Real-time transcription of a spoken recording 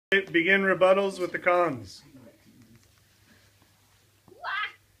Begin rebuttals with the cons.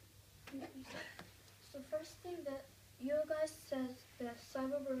 So first thing that you guys said the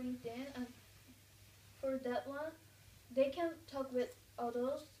cyberbullying thing, and for that one, they can talk with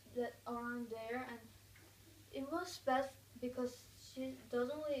adults that aren't there, and it was bad because she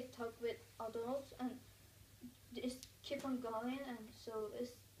doesn't really talk with adults, and it's keep on going, and so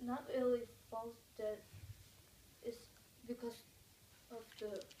it's not really false that it's because of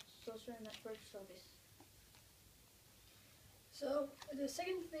the social network service. So the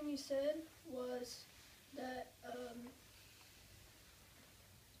second thing you said was that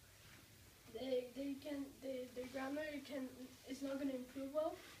their grammar is not going to improve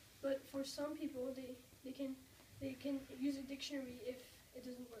well, but for some people they can use a dictionary if it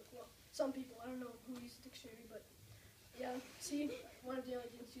doesn't work well. Some people, I don't know who uses a dictionary, but yeah. See, one of the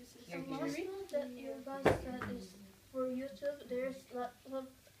audience uses The last dictionary. one that you guys said is for YouTube. There's lots of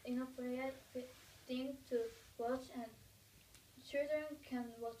inappropriate thing to watch, and children can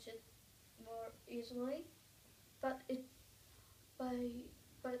watch it more easily. But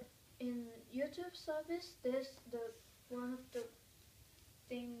in YouTube service, there's the one of the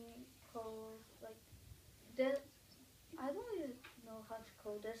thing called like that. I don't really know how to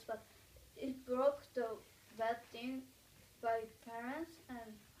call this, but it broke the bad thing by parents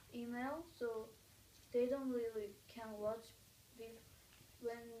and email, so they don't really can watch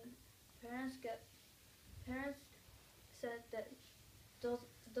when parents said that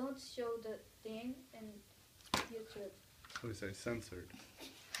don't show the thing in YouTube. So we say censored.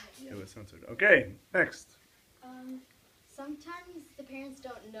 It was censored. Okay, next. Sometimes the parents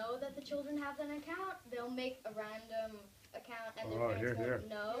don't know that the children have an account. They'll make a random account and their parents won't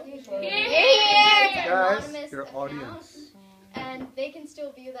know. It's an anonymous your account, audience. and they can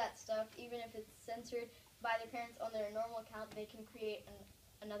still view that stuff even if it's censored by their parents on their normal account. They can create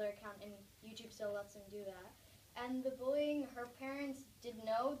another account, and YouTube still lets them do that. And the bullying, her parents did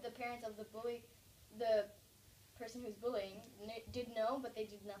know. The parents of the person who's bullying did know, but they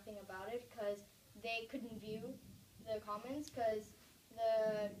did nothing about it because they couldn't view the comments because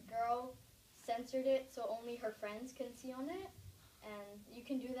the girl censored it so only her friends can see on it. And you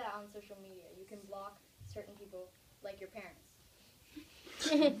can do that on social media. You can block certain people, like your parents.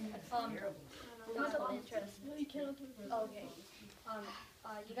 Not of interest. No, you cannot do it. Okay.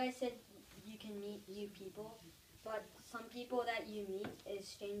 You guys said you can meet new people, but some people that you meet is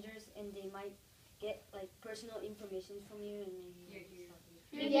strangers, and they might get like personal information from you, and maybe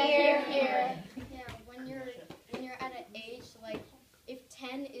Here. Yeah, when you're at an age like if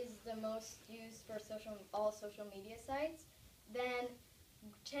 10 is the most used for all social media sites, then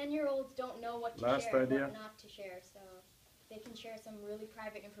 10-year-olds don't know what to share and what not to share, so they can share some really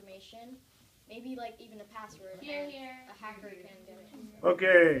private information, maybe like even a password, and a hacker can get it.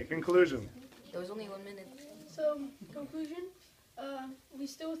 Okay, conclusion. there was only 1 minute. So conclusion, we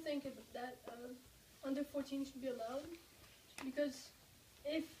still think that under 14 should be allowed, because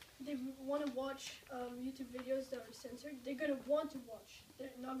if they want to watch YouTube videos that are censored, they're going to want to watch. They're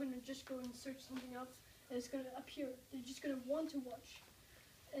not going to just go and search something else and it's going to appear. They're just going to want to watch.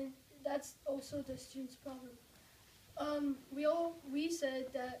 And that's also the student's problem. We said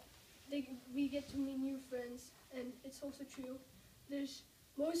that we get to meet new friends, and it's also true. There's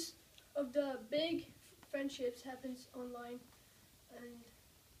most of the big friendships happens online, and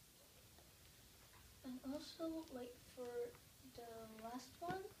also like for the last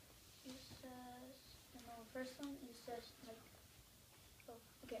one, it says, first one it says like,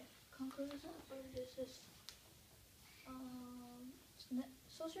 okay, conclusion for this is,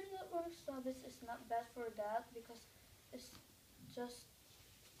 social network service is not bad for that because it's just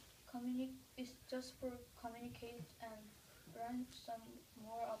for communicate and learn some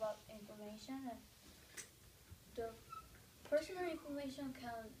more about information, and the personal information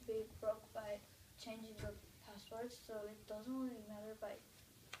can be broke by changing the passwords, so it doesn't really matter by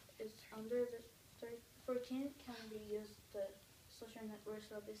it's under the 14 can be used the social network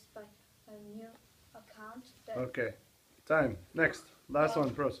service by a new account. Okay, time. Next, last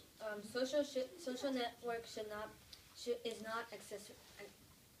one, pros. Social network is not accessible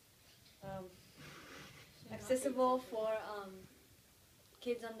for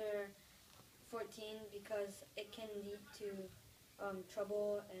kids under 14 because it can lead to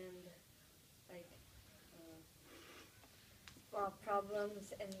trouble and like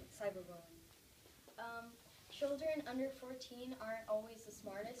problems and cyberbullying. Children under 14 aren't always the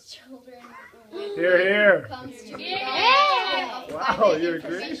smartest children when Here. it comes to Wow, you agree?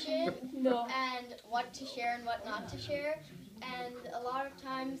 information and what to share and what not to share. And a lot of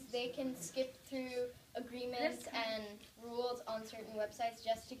times they can skip through agreements and rules on certain websites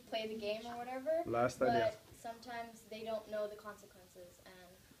just to play the game or whatever. Last idea. But sometimes they don't know the consequences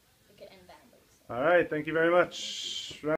and it could end badly. So. All right, thank you very much.